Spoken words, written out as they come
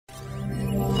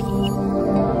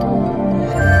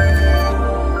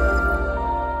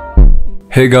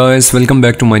Hey guys, welcome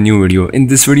back to my new video. In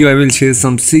this video I will share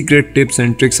some secret tips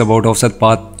and tricks about offset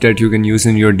path that you can use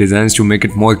in your designs to make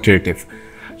it more creative.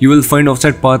 You will find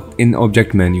offset path in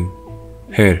object menu.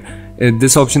 Here,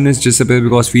 this option is disabled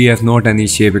because we have not any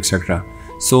shape etc.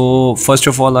 So first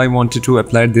of all I wanted to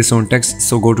apply this on text,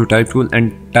 so go to type tool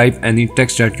and type any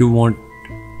text that you want.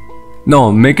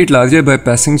 Now make it larger by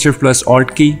pressing shift plus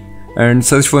alt key and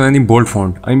search for any bold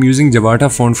font. I'm using Javata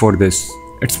font for this.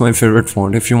 It's my favorite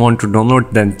font. If you want to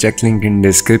download, then check link in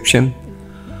description.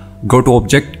 Go to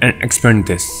object and expand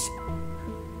this.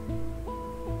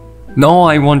 Now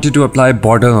I wanted to apply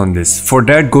border on this. For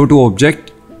that, go to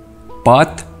object,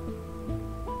 path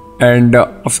and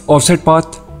offset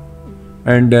path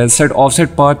and set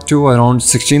offset path to around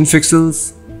 16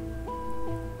 pixels.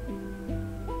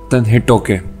 Then hit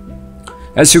OK.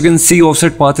 As you can see,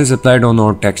 offset path is applied on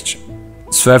our text.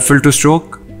 Swap fill to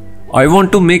stroke. I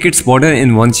want to make its border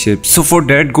in one shape, so for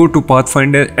that go to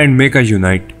Pathfinder and make a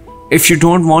unite. If you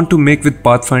don't want to make with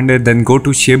Pathfinder, then go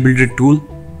to shape builder tool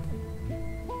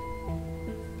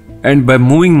and by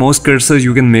moving mouse cursor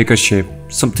you can make a shape,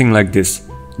 something like this.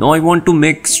 Now I want to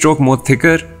make stroke more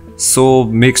thicker, so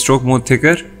make stroke more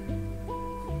thicker,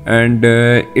 and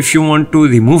if you want to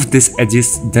remove these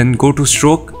edges, then go to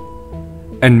stroke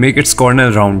and make its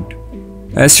corner round.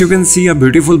 As you can see, a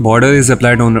beautiful border is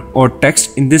applied on our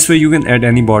text. In this way you can add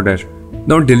any border.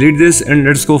 Now delete this and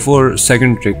let's go for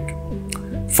second trick.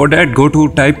 For that go to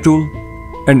type tool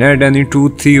and add any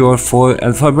 2, 3 or 4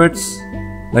 alphabets,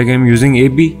 like I'm using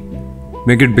AB.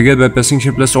 Make it bigger by pressing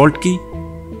shift plus alt key.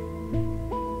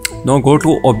 Now go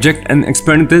to object and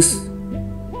expand this.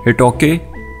 Hit OK.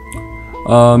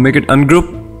 Make it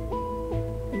ungroup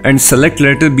and select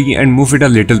letter B and move it a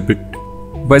little bit.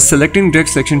 By selecting direct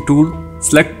selection tool,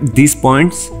 select these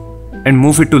points and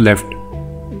move it to left.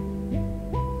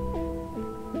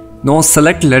 Now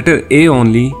select letter A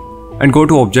only and go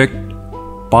to object,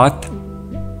 path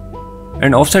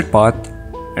and offset path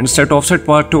and set offset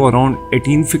path to around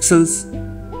 18 pixels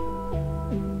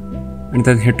and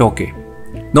then hit OK.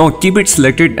 Now keep it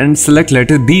selected and select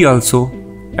letter B also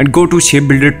and go to shape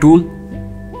builder tool.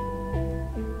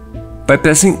 By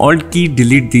pressing alt key,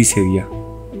 delete this area.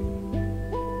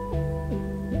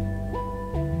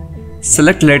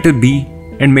 Select letter B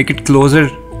and make it closer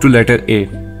to letter A.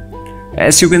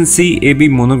 As you can see, AB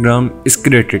monogram is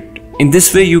created. In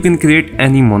this way you can create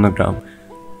any monogram.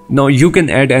 Now you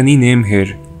can add any name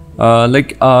here.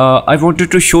 I wanted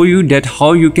to show you that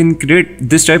how you can create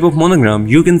this type of monogram.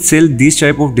 You can sell these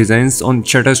type of designs on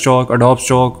Shutterstock, Adobe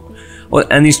Stock or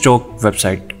any stock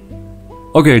website.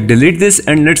 Okay, delete this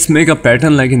and let's make a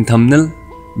pattern like in thumbnail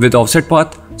with offset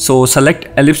path. So select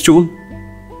ellipse tool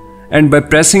and by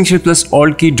pressing shift plus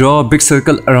alt key, draw a big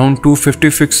circle around 250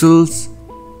 pixels.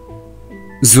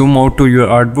 Zoom out to your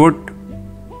artboard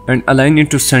and align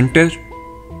it to center.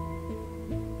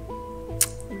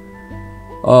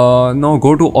 Now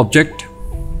go to object,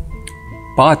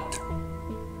 path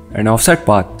and offset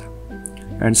path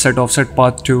and set offset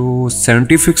path to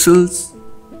 70 pixels.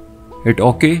 Hit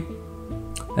OK.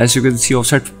 As you can see,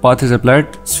 offset path is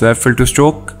applied. Swap fill to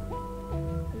stroke.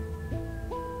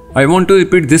 I want to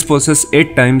repeat this process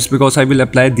 8 times because I will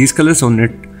apply these colors on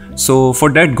it. So for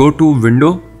that go to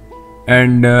window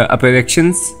and apply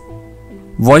actions.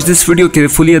 Watch this video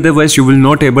carefully, otherwise you will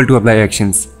not able to apply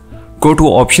actions. Go to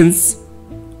options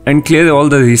and clear all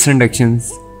the recent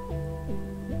actions.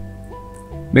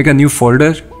 Make a new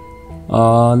folder.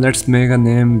 Let's make a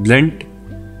name blend.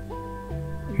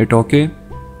 Hit OK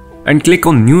and click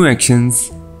on new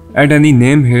actions. Add any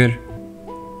name here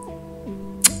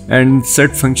and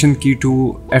set function key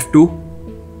to F2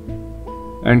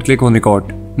 and click on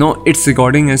record. Now it's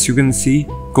recording. As you can see,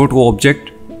 go to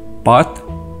object, path,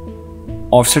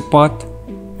 offset path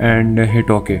and hit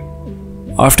OK.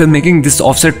 After making this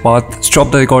offset path,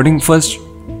 stop the recording first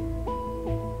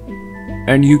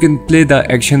and you can play the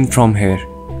action from here.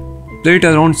 Play it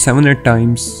around 7-8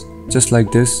 times, just like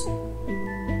this.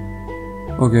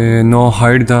 Okay, now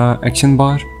hide the action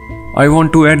bar. I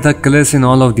want to add the colors in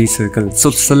all of these circles. So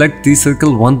select these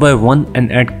circles one by one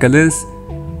and add colors.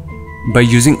 By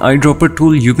using eyedropper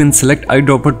tool, you can select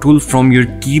eyedropper tool from your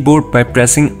keyboard by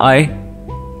pressing I.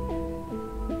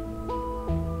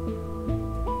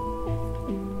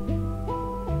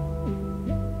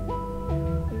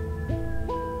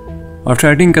 After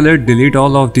adding color, delete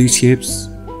all of these shapes.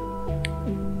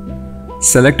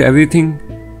 Select everything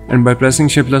and by pressing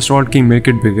shift plus alt key, make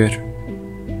it bigger.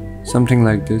 Something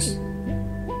like this.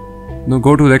 Now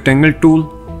go to rectangle tool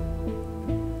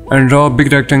and draw a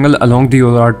big rectangle along the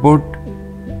artboard.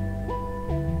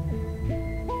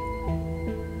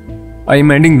 I am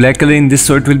adding black color in this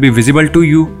so it will be visible to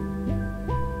you.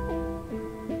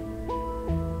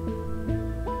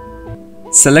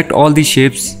 Select all the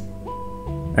shapes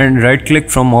and right click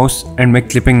from mouse and make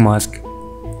clipping mask.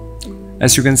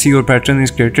 As you can see, your pattern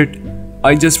is created.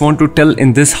 I just want to tell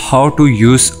in this how to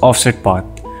use offset path.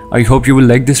 I hope you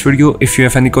will like this video. If you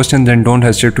have any questions then don't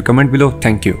hesitate to comment below.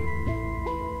 Thank you.